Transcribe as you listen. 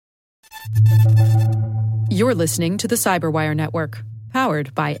You're listening to the Cyberwire Network,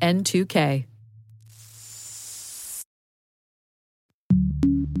 powered by N2K.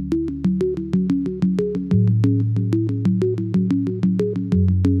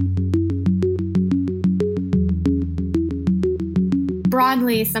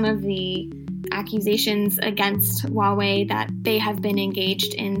 Broadly, some of the accusations against Huawei that they have been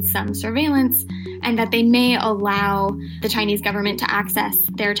engaged in some surveillance and that they may allow the Chinese government to access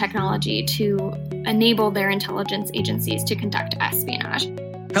their technology to enable their intelligence agencies to conduct espionage.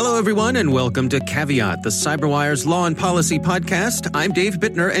 Hello, everyone, and welcome to Caveat, the CyberWire's Law and Policy podcast. I'm Dave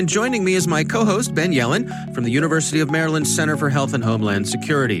Bittner, and joining me is my co-host, Ben Yellen, from the University of Maryland Center for Health and Homeland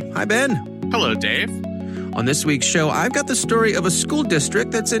Security. Hi, Ben. Hello, Dave. On this week's show, I've got the story of a school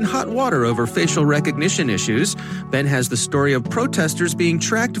district that's in hot water over facial recognition issues. Ben has the story of protesters being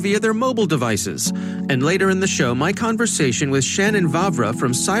tracked via their mobile devices. And later in the show, my conversation with Shannon Vavra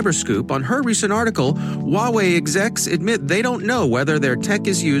from Cyberscoop on her recent article, Huawei execs admit they don't know whether their tech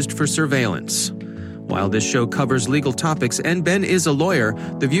is used for surveillance. While this show covers legal topics and Ben is a lawyer,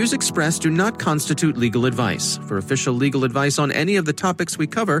 the views expressed do not constitute legal advice. For official legal advice on any of the topics we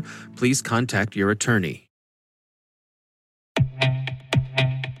cover, please contact your attorney.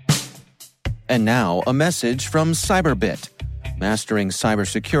 And now, a message from Cyberbit. Mastering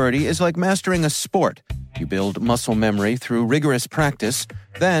cybersecurity is like mastering a sport. You build muscle memory through rigorous practice,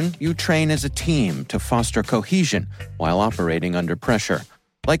 then you train as a team to foster cohesion while operating under pressure.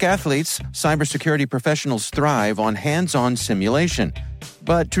 Like athletes, cybersecurity professionals thrive on hands-on simulation.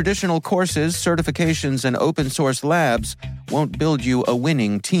 But traditional courses, certifications, and open-source labs won't build you a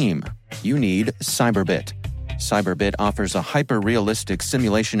winning team. You need Cyberbit. Cyberbit offers a hyper-realistic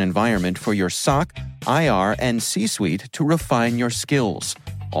simulation environment for your SOC, IR, and C-suite to refine your skills,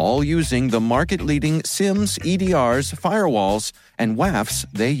 all using the market-leading SIMs, EDRs, firewalls, and WAFs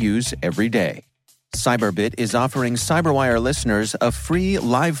they use every day. Cyberbit is offering CyberWire listeners a free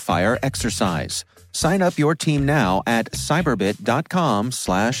live-fire exercise. Sign up your team now at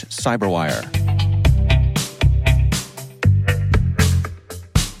cyberbit.com/cyberwire.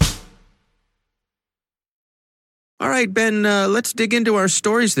 All right, Ben, let's dig into our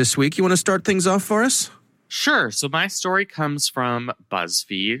stories this week. You want to start things off for us? Sure. So my story comes from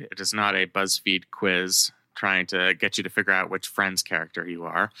BuzzFeed. It is not a BuzzFeed quiz trying to get you to figure out which Friends character you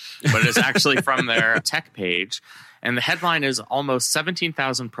are, but it is actually from their tech page. And the headline is, almost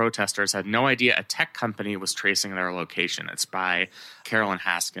 17,000 protesters had no idea a tech company was tracing their location. It's by Carolyn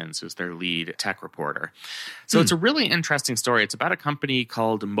Haskins, who's their lead tech reporter. So it's a really interesting story. It's about a company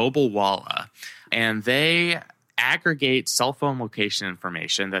called Mobilewalla, and they aggregate cell phone location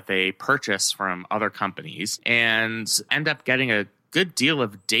information that they purchase from other companies and end up getting a good deal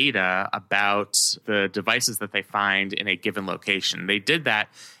of data about the devices that they find in a given location. They did that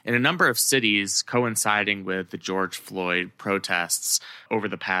in a number of cities coinciding with the George Floyd protests over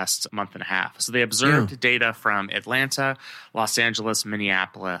the past month and a half. So they observed data from Atlanta, Los Angeles,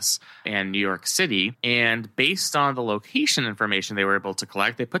 Minneapolis, and New York City. And based on the location information they were able to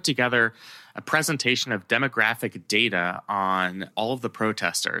collect, they put together a presentation of demographic data on all of the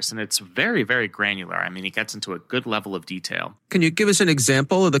protesters. And it's very, very granular. I mean, it gets into a good level of detail. Can you give us an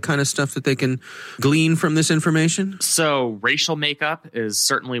example of the kind of stuff that they can glean from this information? So racial makeup is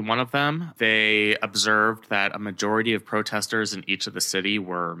certainly one of them. They observed that a majority of protesters in each of the city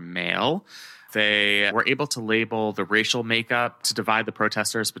were male. They were able to label the racial makeup to divide the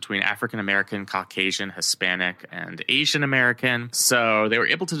protesters between African American, Caucasian, Hispanic, and Asian American. So they were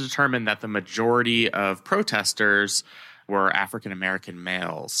able to determine that the majority of protesters were African American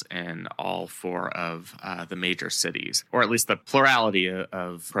males in all four of the major cities, or at least the plurality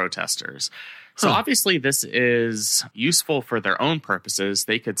of protesters. So obviously this is useful for their own purposes.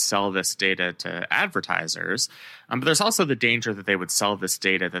 They could sell this data to advertisers, but there's also the danger that they would sell this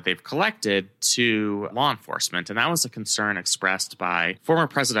data that they've collected to law enforcement. And that was a concern expressed by former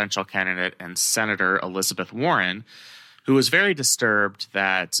presidential candidate and Senator Elizabeth Warren, who was very disturbed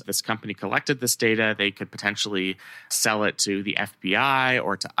that this company collected this data. They could potentially sell it to the FBI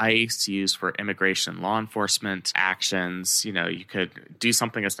or to ICE to use for immigration law enforcement actions. You know, you could do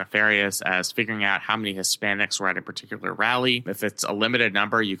something as nefarious as figuring out how many Hispanics were at a particular rally. If it's a limited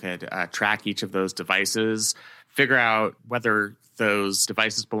number, you could track each of those devices, figure out whether those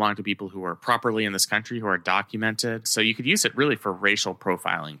devices belong to people who are properly in this country, who are documented. So you could use it really for racial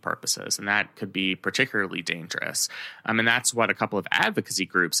profiling purposes, and that could be particularly dangerous. And that's what a couple of advocacy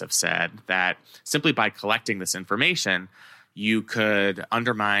groups have said, that simply by collecting this information, you could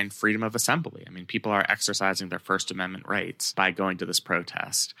undermine freedom of assembly. I mean, people are exercising their First Amendment rights by going to this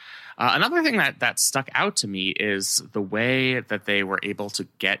protest. Another thing that stuck out to me is the way that they were able to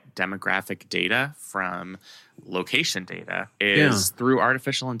get demographic data from location data is through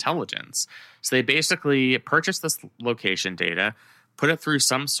artificial intelligence. So they basically purchased this location data, put it through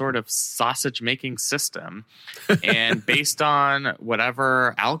some sort of sausage-making system, and based on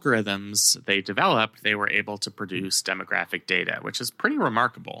whatever algorithms they developed, they were able to produce demographic data, which is pretty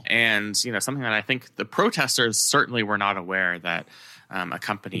remarkable. And, something that I think the protesters certainly were not aware that a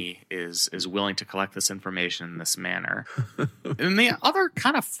company is willing to collect this information in this manner. And the other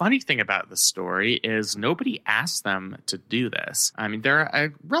kind of funny thing about the story is nobody asked them to do this. I mean, they're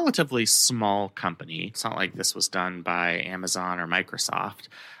a relatively small company. It's not like this was done by Amazon or Microsoft.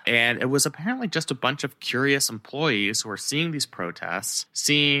 And it was apparently just a bunch of curious employees who were seeing these protests,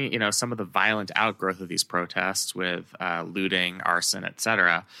 seeing, some of the violent outgrowth of these protests with looting, arson,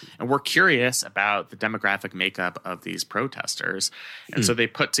 etc. And were curious about the demographic makeup of these protesters. And so they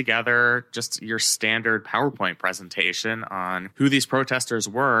put together just your standard PowerPoint presentation on who these protesters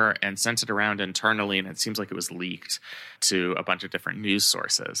were and sent it around internally. And it seems like it was leaked to a bunch of different news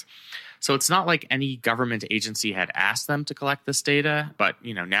sources. So it's not like any government agency had asked them to collect this data, but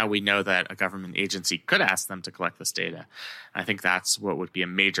now we know that a government agency could ask them to collect this data. I think that's what would be a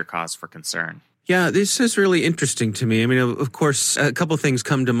major cause for concern. Yeah, this is really interesting to me. I mean, of course, a couple of things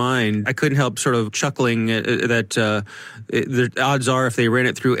come to mind. I couldn't help sort of chuckling that the odds are if they ran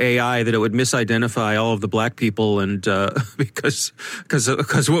it through AI that it would misidentify all of the black people, and because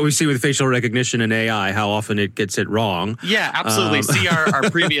what we see with facial recognition and AI, how often it gets it wrong. Yeah, absolutely. See our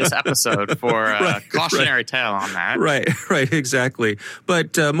previous episode for a cautionary tale on that. Right, exactly.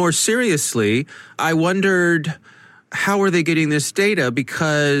 But more seriously, I wondered, how are they getting this data?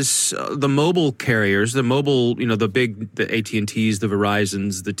 Because the mobile carriers, the AT&Ts, the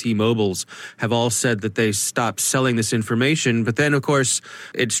Verizons, the T-Mobiles have all said that they stopped selling this information. But then, of course,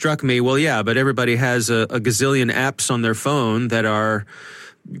 it struck me, well, yeah, but everybody has a gazillion apps on their phone that are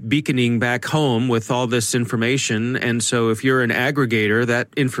beaconing back home with all this information. And so if you're an aggregator, that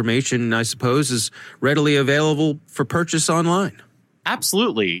information, I suppose, is readily available for purchase online.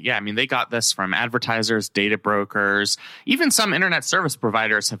 Absolutely. Yeah. I mean, they got this from advertisers, data brokers, even some internet service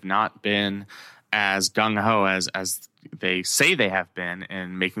providers have not been as gung-ho as they say they have been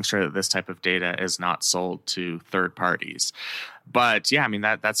in making sure that this type of data is not sold to third parties. But yeah, I mean,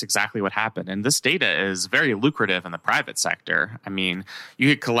 that's exactly what happened. And this data is very lucrative in the private sector. I mean, you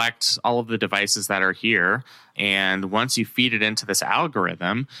could collect all of the devices that are here, and once you feed it into this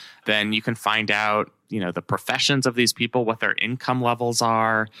algorithm, then you can find out the professions of these people, what their income levels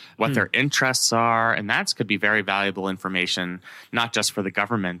are, what their interests are. And that could be very valuable information, not just for the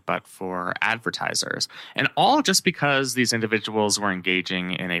government, but for advertisers. And all just because these individuals were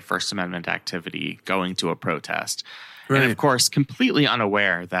engaging in a First Amendment activity, going to a protest. Right. And of course, completely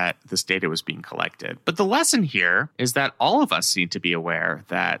unaware that this data was being collected. But the lesson here is that all of us need to be aware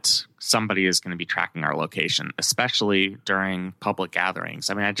that somebody is going to be tracking our location, especially during public gatherings.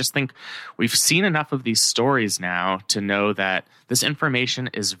 I mean, I just think we've seen enough of these stories now to know that this information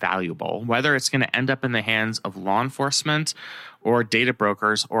is valuable, whether it's going to end up in the hands of law enforcement or data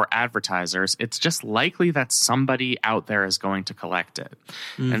brokers or advertisers. It's just likely that somebody out there is going to collect it.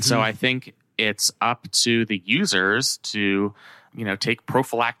 Mm-hmm. And so I think it's up to the users to, take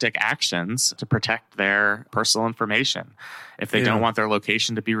prophylactic actions to protect their personal information. If they don't want their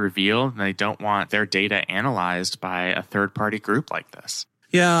location to be revealed, and they don't want their data analyzed by a third-party group like this.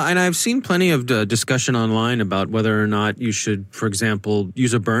 Yeah, and I've seen plenty of discussion online about whether or not you should, for example,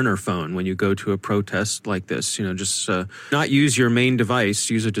 use a burner phone when you go to a protest like this. Just not use your main device,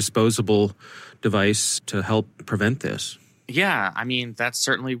 use a disposable device to help prevent this. Yeah, I mean, that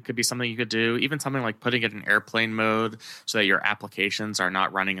certainly could be something you could do. Even something like putting it in airplane mode so that your applications are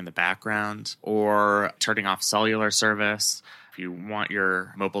not running in the background, or turning off cellular service if you want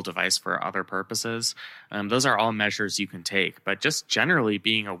your mobile device for other purposes. Those are all measures you can take. But just generally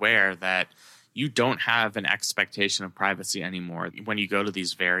being aware that you don't have an expectation of privacy anymore when you go to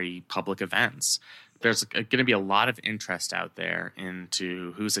these very public events. There's going to be a lot of interest out there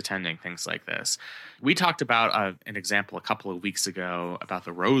into who's attending things like this. We talked about an example a couple of weeks ago about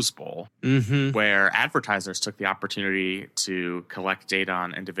the Rose Bowl, where advertisers took the opportunity to collect data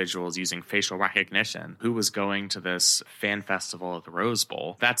on individuals using facial recognition. Who was going to this fan festival at the Rose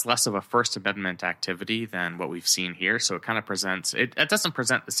Bowl? That's less of a First Amendment activity than what we've seen here. So it kind of it doesn't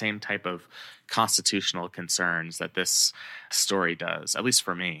present the same type of constitutional concerns that this story does, at least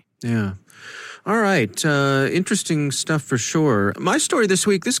for me. Yeah. All right. Interesting stuff for sure. My story this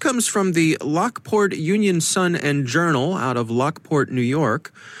week, this comes from the Lockport Union Sun and Journal out of Lockport, New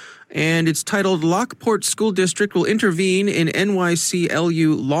York. And it's titled Lockport School District Will Intervene in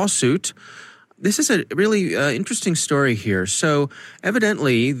NYCLU Lawsuit. This is a really interesting story here. So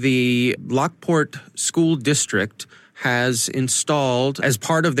evidently, the Lockport School District has installed, as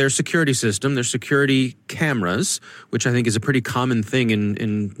part of their security system, their security cameras, which I think is a pretty common thing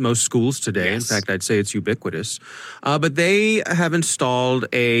in most schools today. Yes. In fact, I'd say it's ubiquitous. But they have installed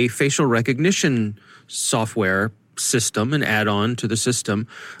a facial recognition software system, an add-on to the system,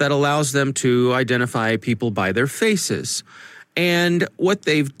 that allows them to identify people by their faces. And what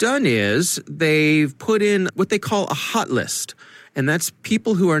they've done is they've put in what they call a hot list, and that's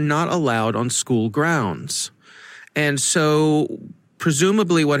people who are not allowed on school grounds. And so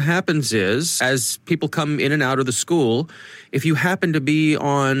presumably what happens is, as people come in and out of the school, if you happen to be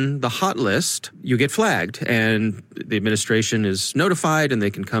on the hot list, you get flagged, and the administration is notified, and they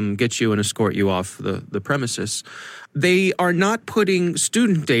can come get you and escort you off the premises. They are not putting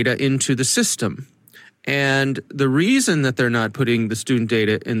student data into the system. And the reason that they're not putting the student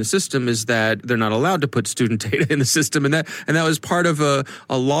data in the system is that they're not allowed to put student data in the system. And that was part of a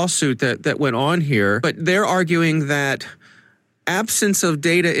lawsuit that went on here. But they're arguing that absence of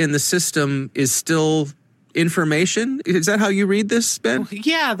data in the system is still information. Is that how you read this, Ben?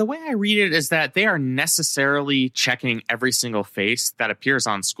 Yeah, the way I read it is that they are necessarily checking every single face that appears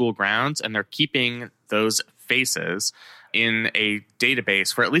on school grounds, and they're keeping those faces in a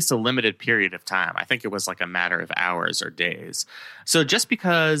database for at least a limited period of time. I think it was like a matter of hours or days. So just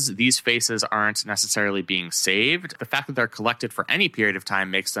because these faces aren't necessarily being saved, the fact that they're collected for any period of time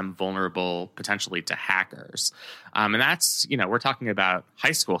makes them vulnerable potentially to hackers. And that's, we're talking about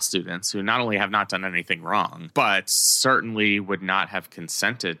high school students who not only have not done anything wrong, but certainly would not have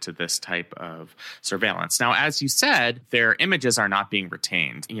consented to this type of surveillance. Now, as you said, their images are not being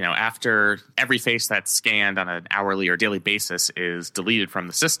retained. After every face that's scanned on an hourly or daily basis is deleted from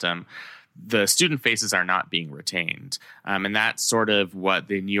the system, the student faces are not being retained. And that's sort of what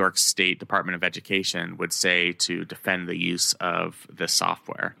the New York State Department of Education would say to defend the use of this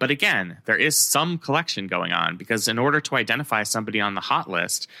software. But again, there is some collection going on, because in order to identify somebody on the hot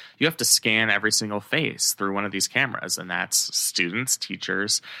list, you have to scan every single face through one of these cameras. And that's students,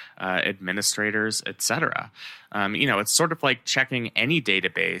 teachers, administrators, etc. It's sort of like checking any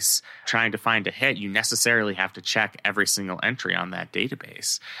database, trying to find a hit. You necessarily have to check every single entry on that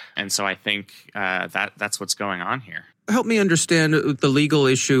database. And so I think that's what's going on here. Help me understand the legal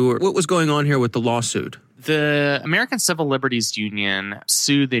issue, or what was going on here with the lawsuit. The American Civil Liberties Union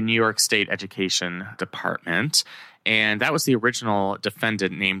sued the New York State Education Department, and that was the original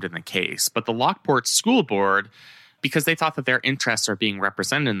defendant named in the case. But the Lockport School Board, because they thought that their interests are being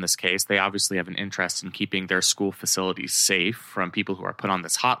represented in this case, they obviously have an interest in keeping their school facilities safe from people who are put on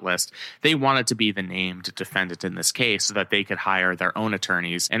this hot list. They wanted to be the named defendant in this case so that they could hire their own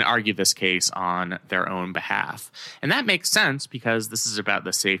attorneys and argue this case on their own behalf. And that makes sense, because this is about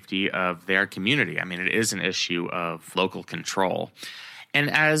the safety of their community. I mean, it is an issue of local control.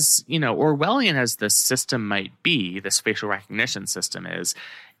 And as, Orwellian as this system might be, this facial recognition system is,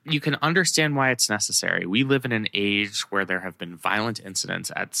 you can understand why it's necessary. We live in an age where there have been violent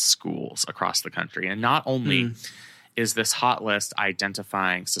incidents at schools across the country. And not only is this hot list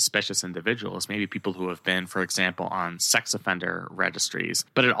identifying suspicious individuals, maybe people who have been, for example, on sex offender registries,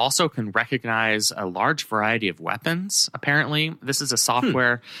 but it also can recognize a large variety of weapons, apparently. This is a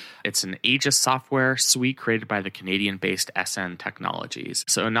software, it's an Aegis software suite created by the Canadian-based SN Technologies.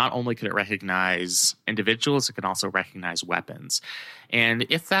 So not only could it recognize individuals, it can also recognize weapons. And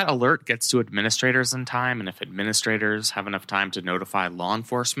if that alert gets to administrators in time, and if administrators have enough time to notify law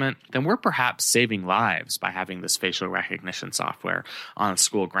enforcement, then we're perhaps saving lives by having this facial recognition software on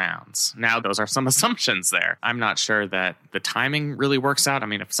school grounds. Now, those are some assumptions there. I'm not sure that the timing really works out. I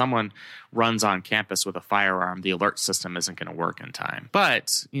mean, if someone runs on campus with a firearm, the alert system isn't going to work in time.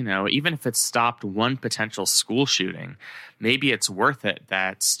 But, even if it stopped one potential school shooting, maybe it's worth it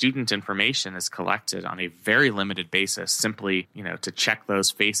that student information is collected on a very limited basis, simply, to check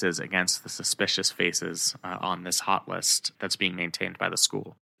those faces against the suspicious faces on this hot list that's being maintained by the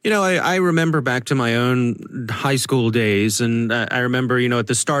school. I remember back to my own high school days, and I remember, at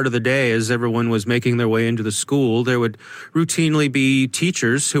the start of the day, as everyone was making their way into the school, there would routinely be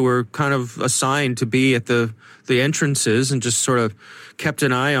teachers who were kind of assigned to be at the entrances and just sort of kept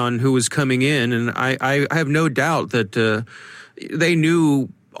an eye on who was coming in. And I have no doubt that they knew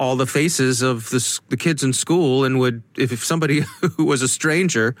all the faces of the kids in school, and would, if somebody who was a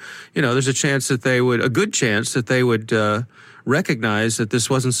stranger, there's a good chance that they would recognize that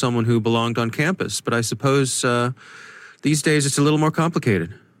this wasn't someone who belonged on campus. But I suppose these days it's a little more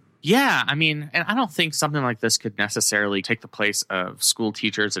complicated. Yeah, I mean, and I don't think something like this could necessarily take the place of school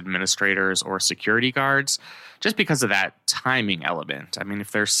teachers, administrators, or security guards just because of that timing element. I mean,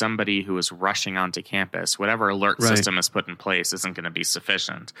 if there's somebody who is rushing onto campus, whatever alert system is put in place isn't going to be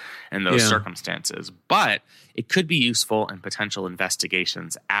sufficient in those circumstances. But it could be useful in potential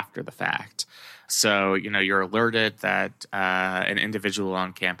investigations after the fact. So, you're alerted that an individual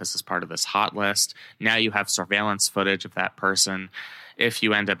on campus is part of this hot list. Now you have surveillance footage of that person. If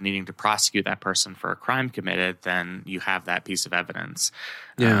you end up needing to prosecute that person for a crime committed, then you have that piece of evidence.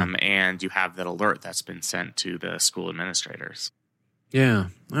 And you have that alert that's been sent to the school administrators. Yeah.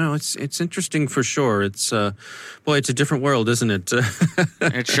 Well, it's interesting for sure. It's it's a different world, isn't it?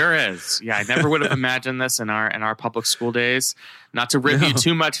 It sure is. Yeah, I never would have imagined this in our public school days. Not to rib you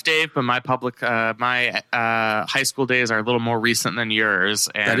too much, Dave, but my high school days are a little more recent than yours.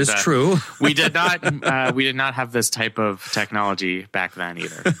 And, that is true. we did not have this type of technology back then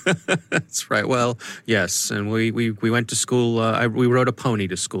either. That's right. Well, yes, and we went to school. We rode a pony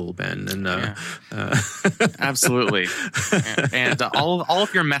to school, Ben, and absolutely. And all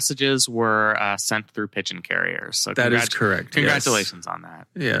of your messages were sent through pigeon carriers. So that is correct. Congratulations on that.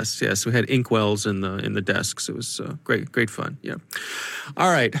 Yes. We had inkwells in the desks. It was great fun. Yeah. All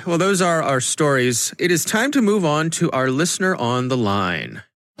right. Well, those are our stories. It is time to move on to our listener on the line.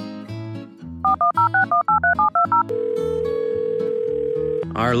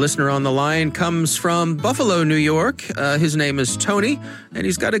 Our listener on the line comes from Buffalo, New York. His name is Tony, and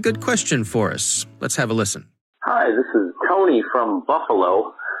he's got a good question for us. Let's have a listen. Hi, this is Tony from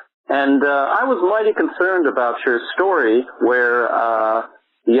Buffalo, and I was mighty concerned about your story where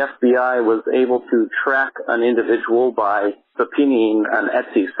the FBI was able to track an individual by subpoenaing an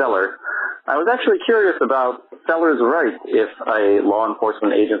Etsy seller. I was actually curious about sellers' rights if a law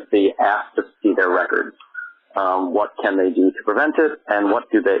enforcement agency asks to see their records. What can they do to prevent it, and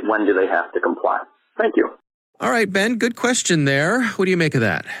when do they have to comply? Thank you. All right, Ben, good question there. What do you make of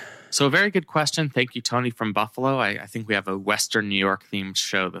that? So a very good question. Thank you, Tony from Buffalo. I think we have a Western New York themed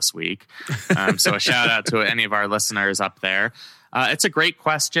show this week. So a shout out to any of our listeners up there. It's a great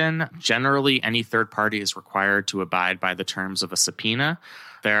question. Generally, any third party is required to abide by the terms of a subpoena.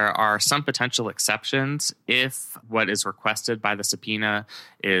 There are some potential exceptions if what is requested by the subpoena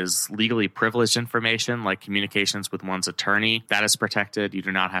is legally privileged information, like communications with one's attorney. That is protected. You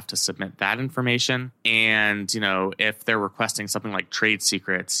do not have to submit that information. And, if they're requesting something like trade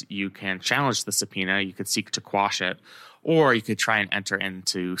secrets, you can challenge the subpoena. You could seek to quash it, or you could try and enter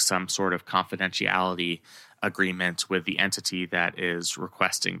into some sort of confidentiality agreement with the entity that is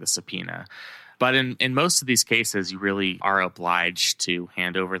requesting the subpoena. But in most of these cases, you really are obliged to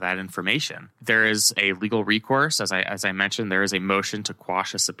hand over that information. There is a legal recourse. As I mentioned, there is a motion to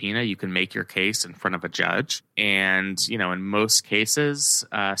quash a subpoena. You can make your case in front of a judge. And, in most cases,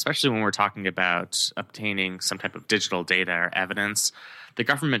 especially when we're talking about obtaining some type of digital data or evidence, the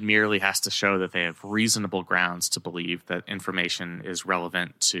government merely has to show that they have reasonable grounds to believe that information is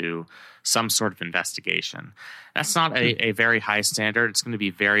relevant to some sort of investigation. That's not a very high standard. It's going to be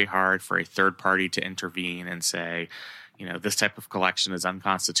very hard for a third party to intervene and say, this type of collection is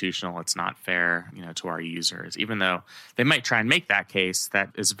unconstitutional. It's not fair, to our users. Even though they might try and make that case,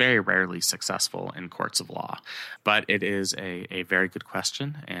 that is very rarely successful in courts of law. But it is a very good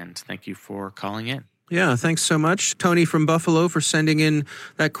question, and thank you for calling in. Yeah, thanks so much, Tony from Buffalo, for sending in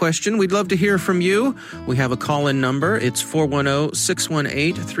that question. We'd love to hear from you. We have a call-in number. It's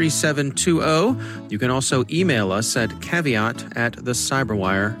 410-618-3720. You can also email us at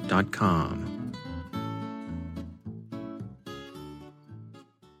caveat@thecyberwire.com.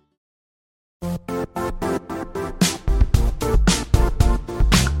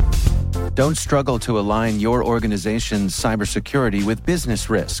 Don't struggle to align your organization's cybersecurity with business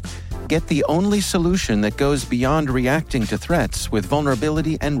risk. Get the only solution that goes beyond reacting to threats with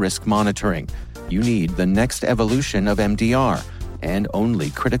vulnerability and risk monitoring. You need the next evolution of MDR, and only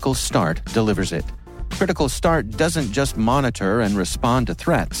Critical Start delivers it. Critical Start doesn't just monitor and respond to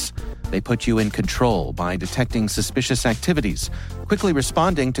threats. They put you in control by detecting suspicious activities, quickly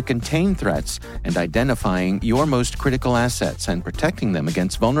responding to contain threats, and identifying your most critical assets and protecting them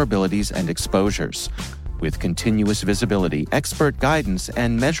against vulnerabilities and exposures. With continuous visibility, expert guidance,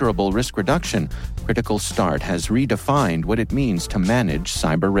 and measurable risk reduction, Critical Start has redefined what it means to manage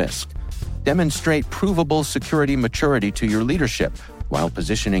cyber risk. Demonstrate provable security maturity to your leadership while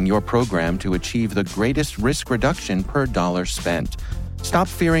positioning your program to achieve the greatest risk reduction per dollar spent. Stop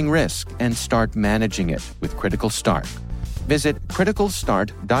fearing risk and start managing it with Critical Start. Visit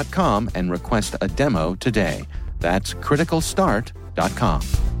criticalstart.com and request a demo today. That's criticalstart.com.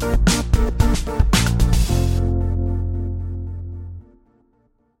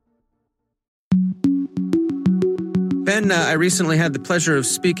 Ben, I recently had the pleasure of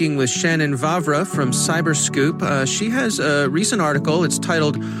speaking with Shannon Vavra from Cyberscoop. She has a recent article. It's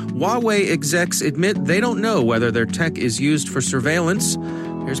titled, Huawei Execs Admit They Don't Know Whether Their Tech is Used for Surveillance.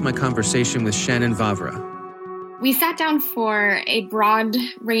 Here's my conversation with Shannon Vavra. We sat down for a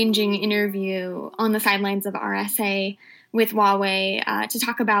broad-ranging interview on the sidelines of RSA with Huawei to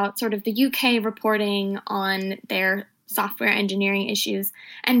talk about sort of the UK reporting on their software engineering issues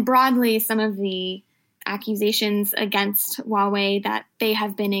and broadly some of the accusations against Huawei that they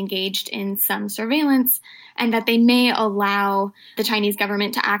have been engaged in some surveillance and that they may allow the Chinese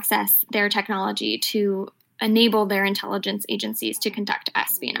government to access their technology to enable their intelligence agencies to conduct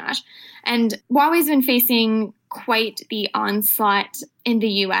espionage. And Huawei's been facing quite the onslaught in the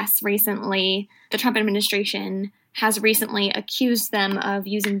US recently. The Trump administration has recently accused them of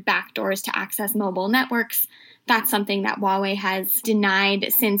using backdoors to access mobile networks. That's something that Huawei has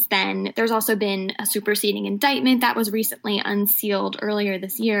denied since then. There's also been a superseding indictment that was recently unsealed earlier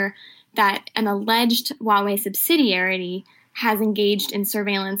this year that an alleged Huawei subsidiary has engaged in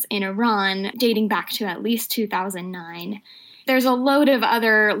surveillance in Iran dating back to at least 2009. There's a load of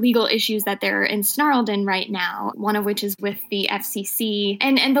other legal issues that they're ensnarled in right now, one of which is with the FCC,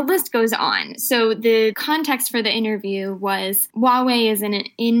 and the list goes on. So the context for the interview was Huawei is in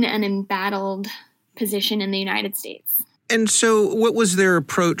an embattled position in the United States. And so what was their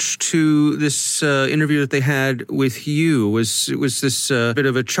approach to this interview that they had with you? Was this a bit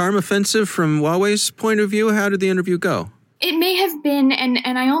of a charm offensive from Huawei's point of view? How did the interview go? It may have been,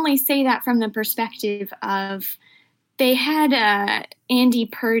 and I only say that from the perspective of they had Andy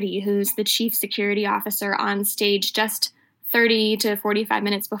Purdy, who's the chief security officer, on stage just 30 to 45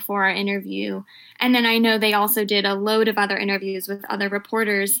 minutes before our interview. And then I know they also did a load of other interviews with other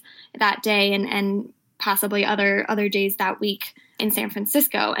reporters that day and possibly other days that week in San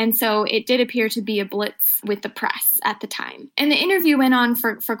Francisco. And so it did appear to be a blitz with the press at the time. And the interview went on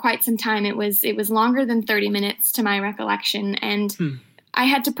for quite some time. It was longer than 30 minutes to my recollection. And I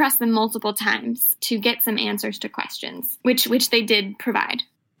had to press them multiple times to get some answers to questions, which they did provide.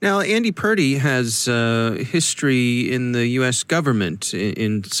 Now, Andy Purdy has history in the U.S. government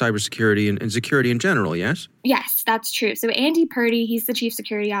in cybersecurity and security in general, yes? Yes, that's true. So Andy Purdy, he's the chief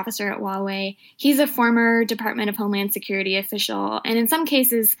security officer at Huawei. He's a former Department of Homeland Security official. And in some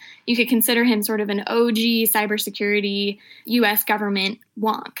cases, you could consider him sort of an OG cybersecurity U.S. government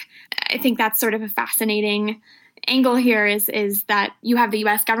wonk. I think that's sort of a fascinating angle here is that you have the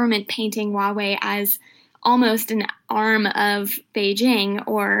U.S. government painting Huawei as almost an arm of Beijing,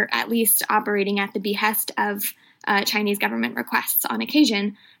 or at least operating at the behest of Chinese government requests on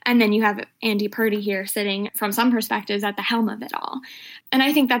occasion. And then you have Andy Purdy here sitting, from some perspectives, at the helm of it all. And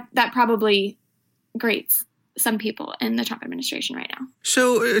I think that probably grates some people in the Trump administration right now.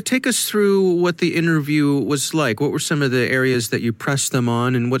 So take us through what the interview was like. What were some of the areas that you pressed them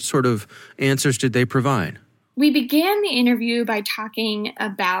on, and what sort of answers did they provide? We began the interview by talking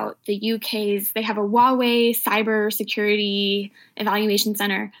about the UK's, they have a Huawei Cyber Security Evaluation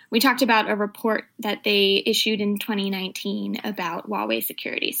Center. We talked about a report that they issued in 2019 about Huawei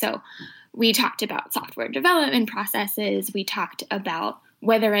security. So we talked about software development processes. We talked about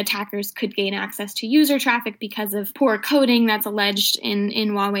whether attackers could gain access to user traffic because of poor coding that's alleged in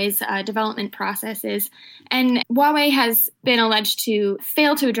Huawei's development processes. And Huawei has been alleged to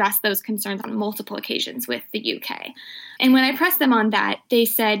fail to address those concerns on multiple occasions with the UK. And when I pressed them on that, they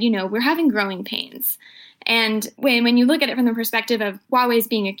said, we're having growing pains. And when you look at it from the perspective of Huawei's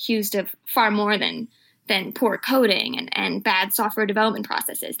being accused of far more than poor coding and bad software development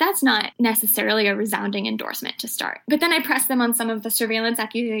processes, that's not necessarily a resounding endorsement to start. But then I pressed them on some of the surveillance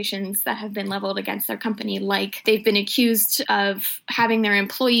accusations that have been leveled against their company, like they've been accused of having their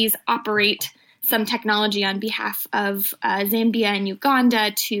employees operate some technology on behalf of Zambia and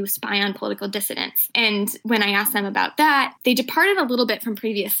Uganda to spy on political dissidents. And when I asked them about that, they departed a little bit from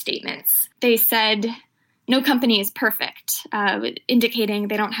previous statements. They said, no company is perfect, indicating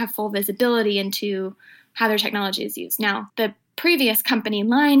they don't have full visibility into how their technology is used. Now, the previous company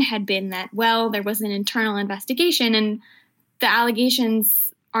line had been that, there was an internal investigation and the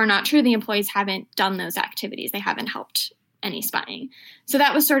allegations are not true. The employees haven't done those activities. They haven't helped any spying. So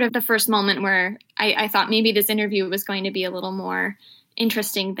that was sort of the first moment where I thought maybe this interview was going to be a little more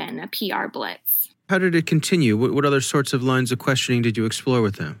interesting than a PR blitz. How did it continue? What other sorts of lines of questioning did you explore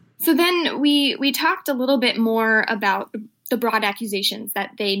with them? So then we talked a little bit more about the broad accusations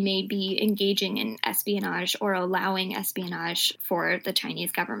that they may be engaging in espionage or allowing espionage for the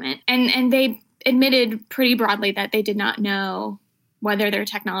Chinese government. And they admitted pretty broadly that they did not know whether their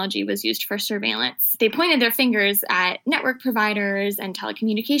technology was used for surveillance. They pointed their fingers at network providers and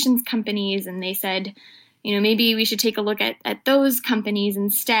telecommunications companies, and they said, maybe we should take a look at those companies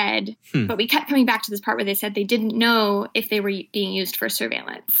instead. But we kept coming back to this part where they said they didn't know if they were being used for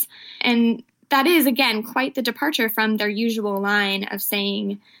surveillance. And that is, again, quite the departure from their usual line of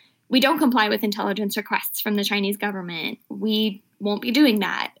saying, we don't comply with intelligence requests from the Chinese government. We won't be doing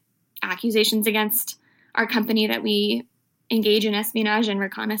that. Accusations against our company that we engage in espionage and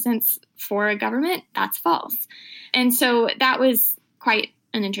reconnaissance for a government, that's false. And so that was quite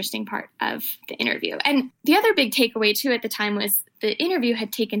an interesting part of the interview. And the other big takeaway, too, at the time was the interview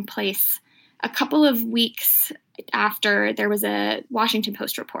had taken place a couple of weeks after there was a Washington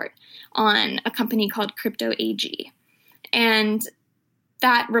Post report on a company called Crypto AG. And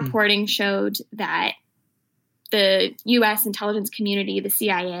that reporting showed that the U.S. intelligence community, the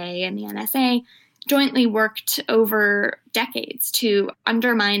CIA and the NSA, jointly worked over decades to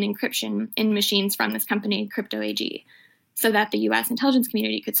undermine encryption in machines from this company, Crypto AG, so that the U.S. intelligence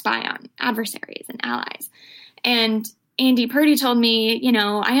community could spy on adversaries and allies. And Andy Purdy told me,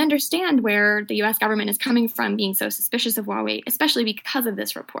 I understand where the U.S. government is coming from being so suspicious of Huawei, especially because of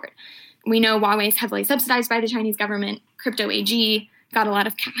this report. We know Huawei is heavily subsidized by the Chinese government. Crypto AG got a lot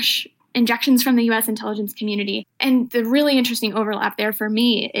of cash injections from the U.S. intelligence community. And the really interesting overlap there for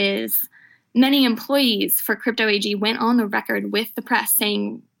me is many employees for Crypto AG went on the record with the press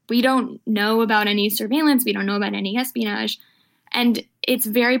saying, we don't know about any surveillance, we don't know about any espionage. And it's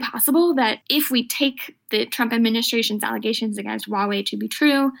very possible that if we take the Trump administration's allegations against Huawei to be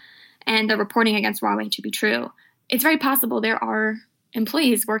true and the reporting against Huawei to be true, it's very possible there are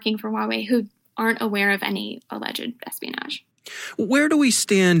employees working for Huawei who aren't aware of any alleged espionage. Where do we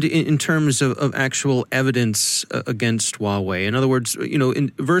stand in terms of actual evidence against Huawei? In other words,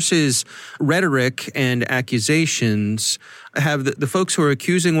 versus rhetoric and accusations, have the folks who are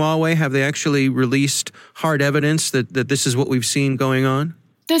accusing Huawei, have they actually released hard evidence that this is what we've seen going on?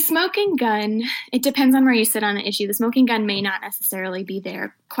 The smoking gun, it depends on where you sit on the issue. The smoking gun may not necessarily be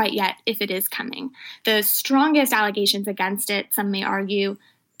there quite yet if it is coming. The strongest allegations against it, some may argue,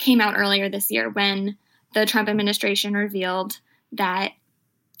 came out earlier this year when the Trump administration revealed that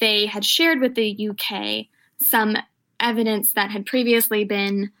they had shared with the UK some evidence that had previously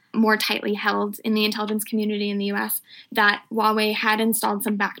been more tightly held in the intelligence community in the US, that Huawei had installed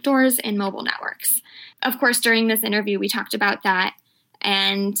some backdoors in mobile networks. Of course, during this interview, we talked about that.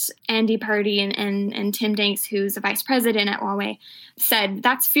 And Andy Purdy and Tim Danks, who's the vice president at Huawei, said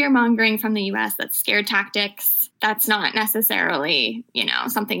that's fear-mongering from the U.S., that's scare tactics. That's not necessarily,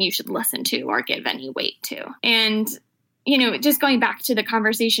 something you should listen to or give any weight to. And, just going back to the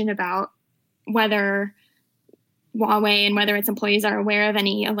conversation about whether Huawei and whether its employees are aware of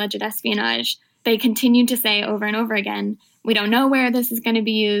any alleged espionage, they continued to say over and over again, we don't know where this is going to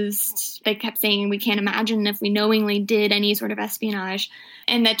be used. They kept saying we can't imagine if we knowingly did any sort of espionage.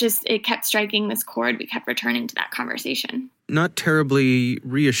 And that it kept striking this chord. We kept returning to that conversation. Not terribly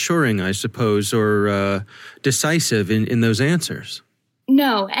reassuring, I suppose, or decisive in those answers.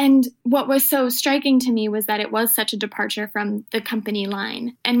 No. And what was so striking to me was that it was such a departure from the company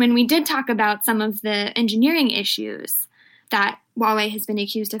line. And when we did talk about some of the engineering issues that Huawei has been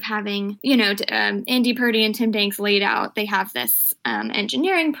accused of having, Andy Purdy and Tim Danks laid out, they have this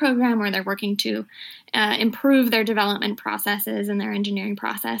engineering program where they're working to improve their development processes and their engineering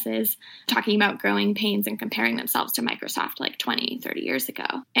processes, talking about growing pains and comparing themselves to Microsoft like 20, 30 years ago.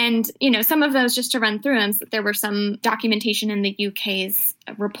 And, some of those, just to run through them, there were some documentation in the UK's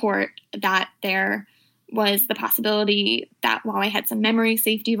report that there was the possibility that Huawei had some memory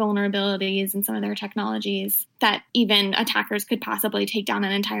safety vulnerabilities in some of their technologies, that even attackers could possibly take down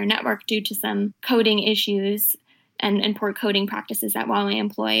an entire network due to some coding issues and poor coding practices that Huawei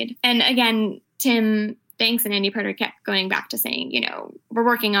employed. And again, Tim Danks and Andy Purdy kept going back to saying, we're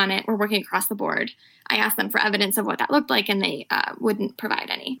working on it. We're working across the board. I asked them for evidence of what that looked like, and they wouldn't provide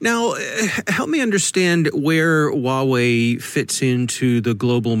any. Now, help me understand where Huawei fits into the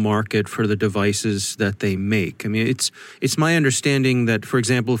global market for the devices that they make. I mean, it's my understanding that, for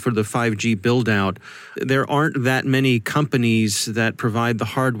example, for the 5G build-out, there aren't that many companies that provide the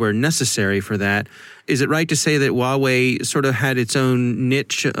hardware necessary for that. Is it right to say that Huawei sort of had its own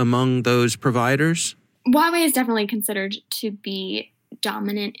niche among those providers? Huawei is definitely considered to be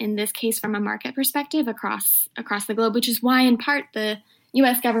dominant in this case from a market perspective across the globe, which is why, in part, the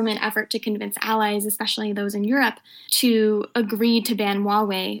U.S. government effort to convince allies, especially those in Europe, to agree to ban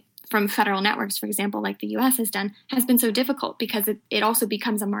Huawei from federal networks, for example, like the U.S. has done, has been so difficult because it also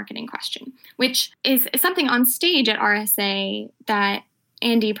becomes a marketing question, which is something on stage at RSA that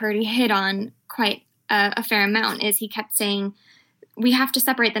Andy Purdy hit on quite a fair amount. Is he kept saying, we have to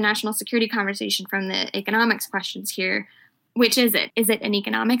separate the national security conversation from the economics questions here. which is it? Is it an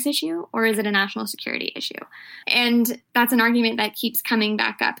economics issue or is it a national security issue? And that's an argument that keeps coming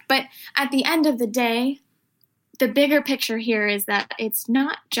back up. But at the end of the day, the bigger picture here is that it's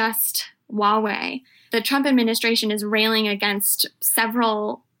not just Huawei. The Trump administration is railing against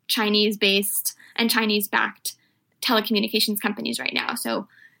several Chinese-based and Chinese-backed telecommunications companies right now. So,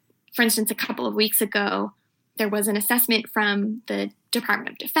 for instance, a couple of weeks ago, there was an assessment from the Department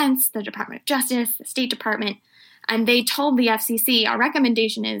of Defense, the Department of Justice, the State Department, and they told the FCC, our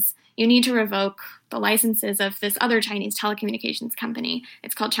recommendation is you need to revoke the licenses of this other Chinese telecommunications company.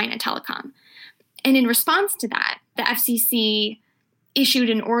 It's called China Telecom. And in response to that, the FCC issued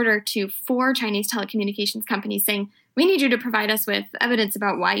an order to 4 Chinese telecommunications companies saying, we need you to provide us with evidence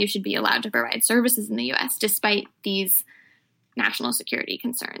about why you should be allowed to provide services in the U.S. despite these national security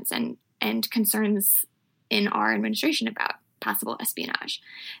concerns and concerns in our administration about possible espionage.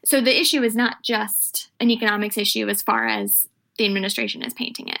 So the issue is not just an economics issue as far as the administration is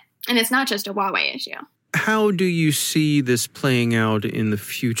painting it. And it's not just a Huawei issue. How do you see this playing out in the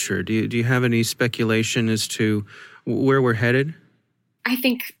future? Do you have any speculation as to where we're headed? I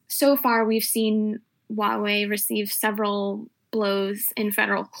think so far we've seen Huawei receive several blows in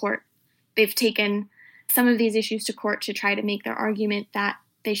federal court. They've taken some of these issues to court to try to make their argument that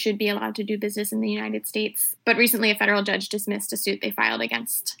they should be allowed to do business in the United States. But recently a federal judge dismissed a suit they filed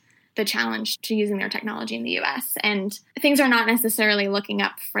against the challenge to using their technology in the U.S. And things are not necessarily looking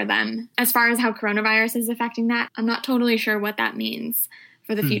up for them. As far as how coronavirus is affecting that, I'm not totally sure what that means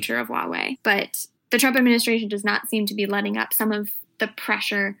for the future of Huawei. But the Trump administration does not seem to be letting up some of the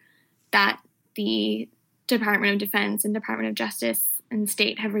pressure that the Department of Defense and Department of Justice and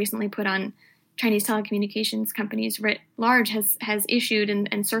State have recently put on Chinese telecommunications companies writ large has issued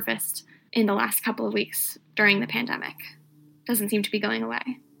and surfaced in the last couple of weeks during the pandemic. Doesn't seem to be going away.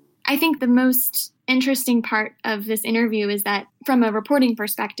 I think the most interesting part of this interview is that from a reporting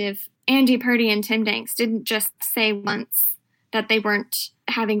perspective, Andy Purdy and Tim Danks didn't just say once that they weren't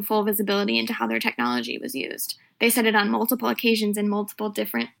having full visibility into how their technology was used. They said it on multiple occasions in multiple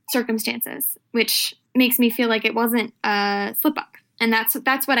different circumstances, which makes me feel like it wasn't a slip-up. And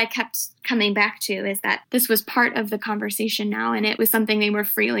that's what I kept coming back to, is that this was part of the conversation now, and it was something they were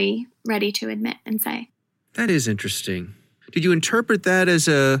freely ready to admit and say. That is interesting. Did you interpret that as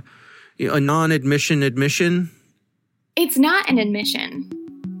a non-admission admission? It's not an admission.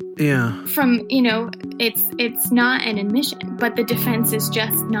 Yeah. It's not an admission, but the defense is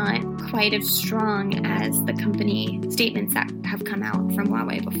just not quite as strong as the company statements that have come out from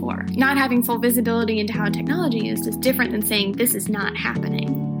Huawei before. Not having full visibility into how technology is different than saying this is not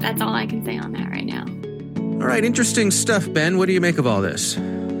happening. That's all I can say on that right now. All right, interesting stuff, Ben. What do you make of all this?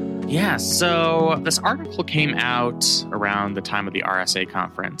 Yeah, so this article came out around the time of the RSA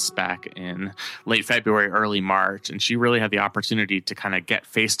conference back in late February, early March, and she really had the opportunity to kind of get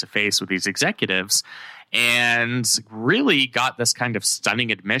face-to-face with these executives and really got this kind of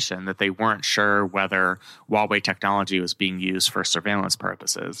stunning admission that they weren't sure whether Huawei technology was being used for surveillance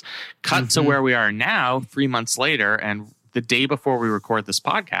purposes. Cut to where we are now, 3 months later, and the day before we record this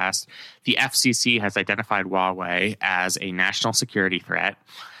podcast, the FCC has identified Huawei as a national security threat,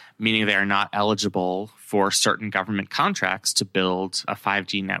 meaning they are not eligible for certain government contracts to build a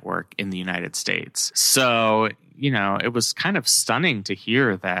 5G network in the United States. So, it was kind of stunning to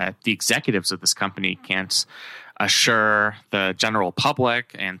hear that the executives of this company can't assure the general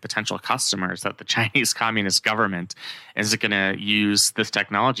public and potential customers that the Chinese Communist government is going to use this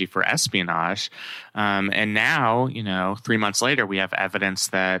technology for espionage. And now, 3 months later, we have evidence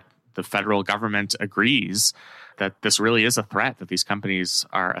that the federal government agrees that this really is a threat, that these companies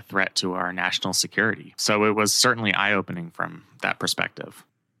are a threat to our national security. So it was certainly eye-opening from that perspective.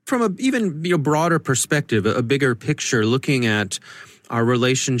 From a even broader perspective, a bigger picture, looking at our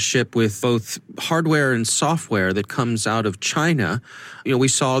relationship with both hardware and software that comes out of China. We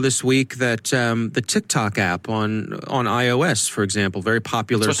saw this week that the TikTok app on iOS, for example, very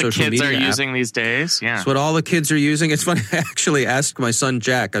popular social media app. That's what the kids are using these days. Yeah. That's what all the kids are using. It's funny. I actually asked my son,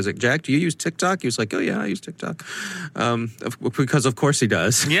 Jack. I was like, Jack, do you use TikTok? He was like, oh, yeah, I use TikTok. Because, of course, he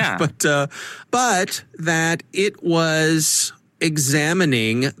does. Yeah. But that it was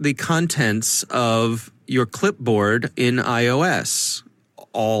examining the contents of your clipboard in iOS.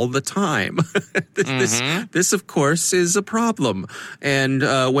 all the time. This, of course, is a problem. And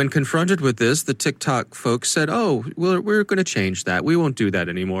when confronted with this, the TikTok folks said, "Oh, we're going to change that. We won't do that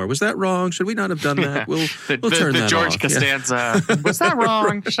anymore. Was that wrong? Should we not have done that? We'll turn that off." George Costanza, was that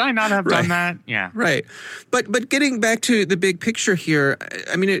wrong? Should I not have done that? Yeah. Right. But getting back to the big picture here,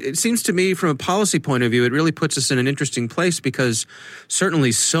 I mean, it seems to me from a policy point of view, it really puts us in an interesting place because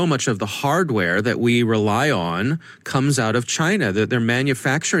certainly so much of the hardware that we rely on comes out of China. Their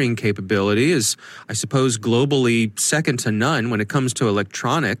manufacturing capability is, I suppose, globally second to none when it comes to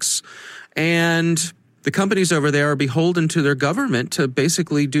electronics. And the companies over there are beholden to their government to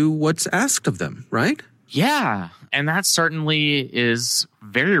basically do what's asked of them, right? Yeah, and that certainly is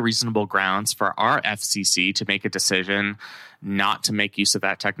very reasonable grounds for our FCC to make a decision not to make use of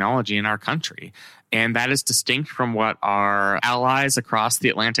that technology in our country. And that is distinct from what our allies across the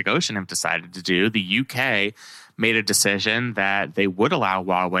Atlantic Ocean have decided to do. The UK made a decision that they would allow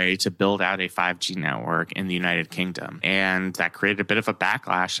Huawei to build out a 5G network in the United Kingdom. And that created a bit of a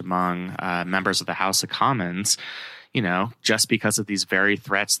backlash among members of the House of Commons, just because of these very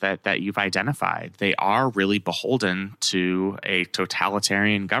threats that you've identified. They are really beholden to a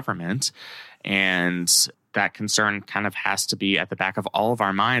totalitarian government. And that concern kind of has to be at the back of all of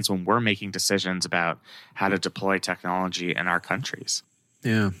our minds when we're making decisions about how to deploy technology in our countries.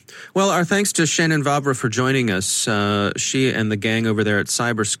 Yeah. Well, our thanks to Shannon Vavra for joining us. She and the gang over there at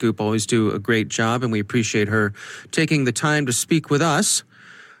Cyberscoop always do a great job, and we appreciate her taking the time to speak with us.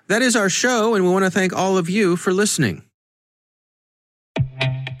 That is our show, and we want to thank all of you for listening.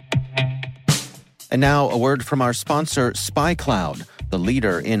 And now a word from our sponsor, SpyCloud, the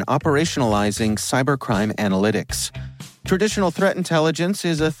leader in operationalizing cybercrime analytics. Traditional threat intelligence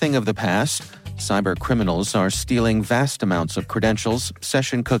is a thing of the past. Cyber criminals are stealing vast amounts of credentials,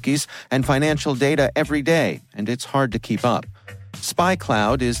 session cookies, and financial data every day, and it's hard to keep up.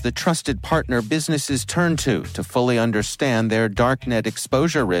 SpyCloud is the trusted partner businesses turn to fully understand their darknet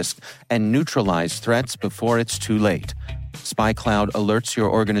exposure risk and neutralize threats before it's too late. SpyCloud alerts your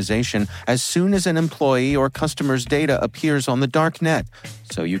organization as soon as an employee or customer's data appears on the dark net,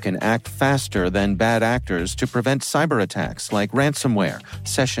 so you can act faster than bad actors to prevent cyber attacks like ransomware,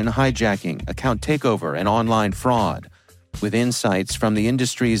 session hijacking, account takeover, and online fraud. With insights from the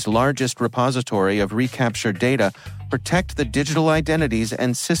industry's largest repository of recaptured data, protect the digital identities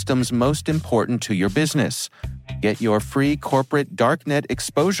and systems most important to your business. Get your free corporate darknet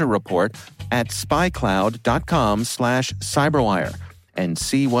exposure report at spycloud.com/cyberwire and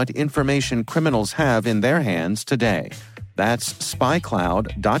see what information criminals have in their hands today. That's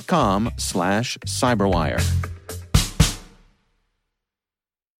spycloud.com/cyberwire.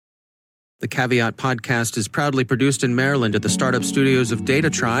 The Caveat podcast is proudly produced in Maryland at the startup studios of Data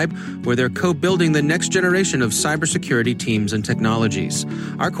Tribe, where they're co-building the next generation of cybersecurity teams and technologies.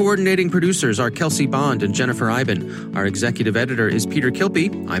 Our coordinating producers are Kelsey Bond and Jennifer Iben. Our executive editor is Peter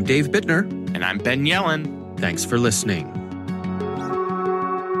Kilpie. I'm Dave Bittner. And I'm Ben Yellen. Thanks for listening.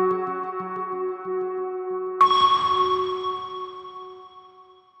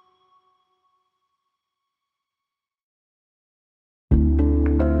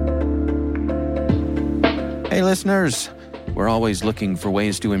 Hey listeners, we're always looking for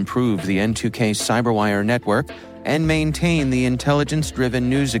ways to improve the N2K Cyberwire network and maintain the intelligence-driven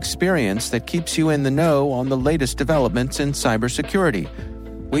news experience that keeps you in the know on the latest developments in cybersecurity.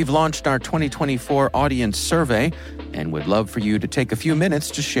 We've launched our 2024 audience survey and would love for you to take a few minutes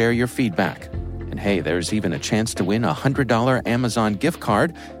to share your feedback. And hey, there's even a chance to win a $100 Amazon gift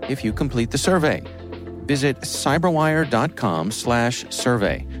card if you complete the survey. Visit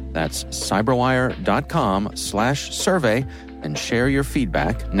cyberwire.com/survey. That's cyberwire.com/survey and share your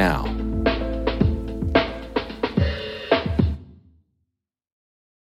feedback now.